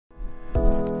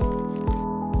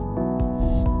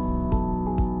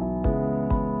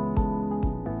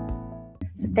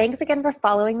Thanks again for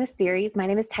following this series. My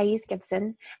name is Thais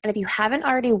Gibson, and if you haven't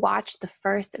already watched the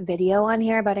first video on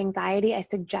here about anxiety, I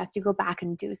suggest you go back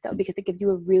and do so because it gives you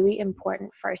a really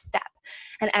important first step.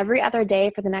 And every other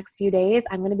day for the next few days,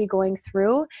 I'm going to be going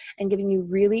through and giving you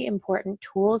really important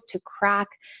tools to crack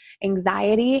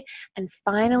anxiety and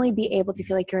finally be able to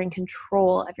feel like you're in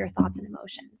control of your thoughts and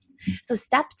emotions. So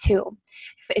step 2.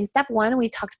 In step 1, we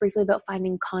talked briefly about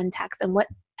finding context and what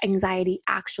anxiety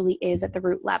actually is at the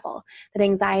root level. That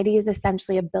anxiety is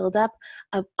essentially a buildup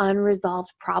of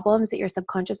unresolved problems that your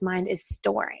subconscious mind is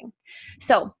storing.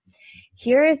 So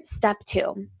here's step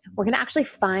 2. We're going to actually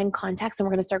find context and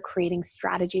we're going to start creating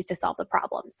strategies to solve the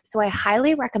problems. So I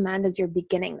highly recommend as you're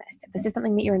beginning this, if this is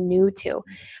something that you're new to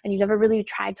and you've never really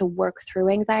tried to work through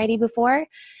anxiety before,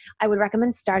 I would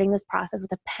recommend starting this process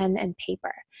with a pen and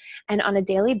paper. And on a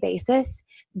daily basis,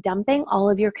 dumping all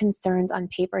of your concerns on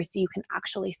paper so you can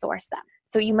actually source them.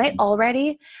 So you might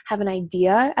already have an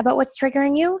idea about what's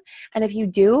triggering you. And if you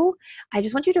do, I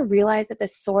just want you to realize that the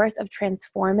source of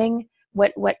transforming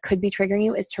what could be triggering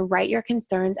you is to write your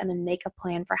concerns and then make a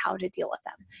plan for how to deal with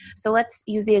them. So let's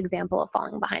use the example of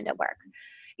falling behind at work.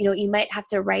 You might have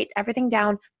to write everything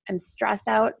down. I'm stressed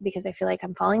out because I feel like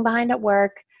I'm falling behind at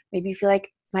work. Maybe you feel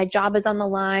like my job is on the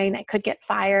line. I could get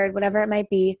fired, whatever it might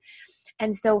be.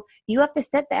 And so you have to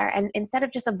sit there and instead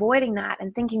of just avoiding that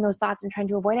and thinking those thoughts and trying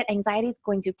to avoid it, anxiety is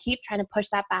going to keep trying to push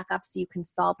that back up so you can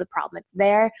solve the problem. It's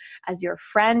there as your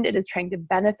friend. It is trying to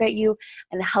benefit you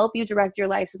and help you direct your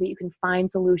life so that you can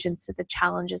find solutions to the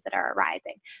challenges that are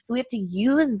arising. So we have to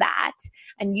use that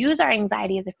and use our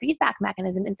anxiety as a feedback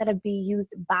mechanism instead of be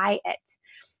used by it.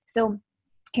 So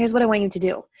here's what I want you to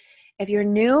do. If you're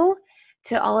new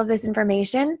to all of this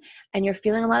information and you're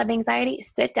feeling a lot of anxiety,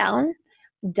 sit down,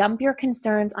 dump your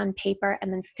concerns on paper,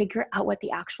 and then figure out what the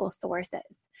actual source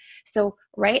is. So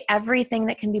write everything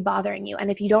that can be bothering you. And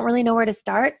if you don't really know where to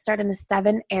start in the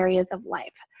 7 areas of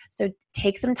life. So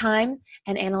take some time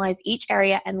and analyze each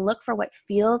area and look for what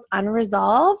feels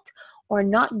unresolved or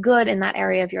not good in that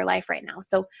area of your life right now.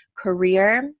 So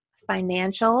career,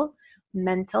 financial,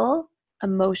 mental,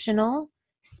 emotional,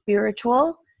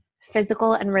 spiritual,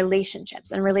 physical, and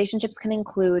relationships. And relationships can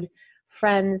include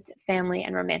friends, family,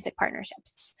 and romantic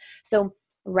partnerships. So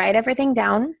write everything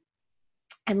down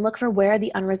and look for where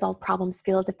the unresolved problems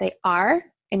feel as if they are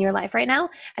in your life right now.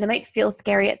 And it might feel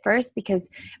scary at first because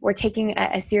we're taking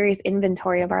a serious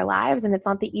inventory of our lives, and it's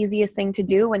not the easiest thing to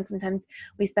do when sometimes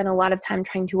we spend a lot of time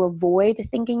trying to avoid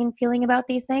thinking and feeling about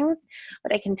these things.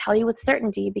 But I can tell you with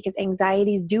certainty, because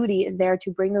anxiety's duty is there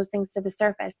to bring those things to the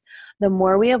surface, the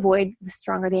more we avoid, the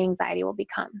stronger the anxiety will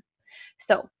become.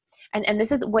 So And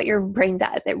this is what your brain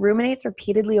does. It ruminates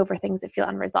repeatedly over things that feel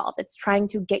unresolved. It's trying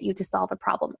to get you to solve a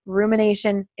problem.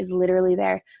 Rumination is literally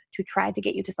there to try to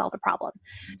get you to solve a problem.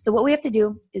 So what we have to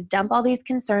do is dump all these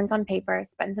concerns on paper,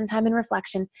 spend some time in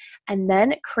reflection, and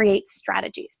then create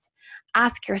strategies.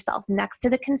 Ask yourself, next to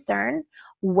the concern,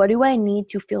 what do I need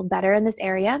to feel better in this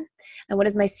area? And what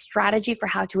is my strategy for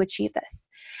how to achieve this?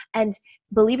 And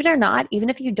believe it or not, even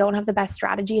if you don't have the best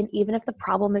strategy, and even if the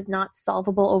problem is not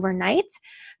solvable overnight,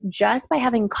 just by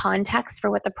having context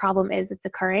for what the problem is that's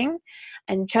occurring,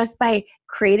 and just by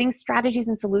creating strategies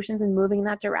and solutions and moving in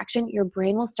that direction, your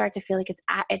brain will start to feel like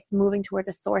it's moving towards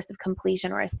a source of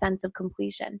completion or a sense of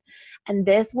completion. And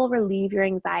this will relieve your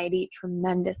anxiety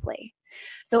tremendously.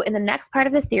 So in the next part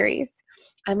of the series,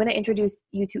 I'm going to introduce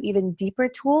you to even deeper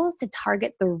tools to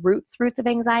target the roots of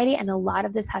anxiety. And a lot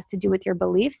of this has to do with your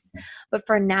beliefs. But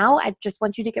for now, I just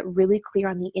want you to get really clear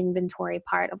on the inventory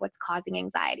part of what's causing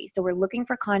anxiety. So we're looking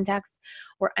for context.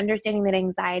 We're understanding that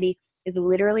anxiety is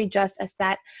literally just a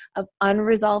set of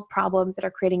unresolved problems that are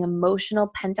creating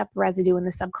emotional pent-up residue in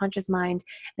the subconscious mind.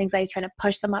 And anxiety is trying to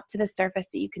push them up to the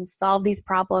surface so you can solve these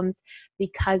problems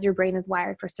because your brain is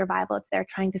wired for survival. It's there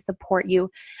trying to support you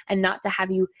and not to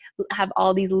have you have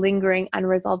all these lingering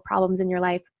unresolved problems in your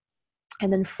life.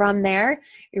 And then from there,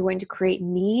 you're going to create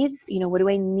needs. What do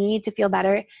I need to feel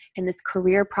better in this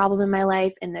career problem in my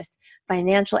life, in this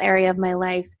financial area of my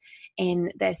life,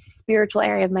 in this spiritual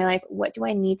area of my life? What do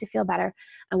I need to feel better?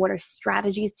 And what are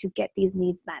strategies to get these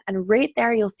needs met? And right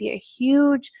there, you'll see a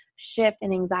huge shift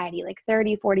in anxiety, like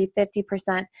 30, 40,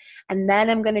 50%. And then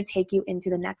I'm going to take you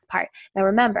into the next part. Now,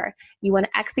 remember, you want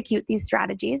to execute these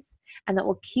strategies, and that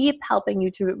will keep helping you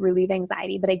to relieve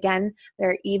anxiety. But again,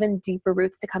 there are even deeper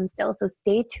roots to come still. So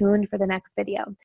stay tuned for the next video.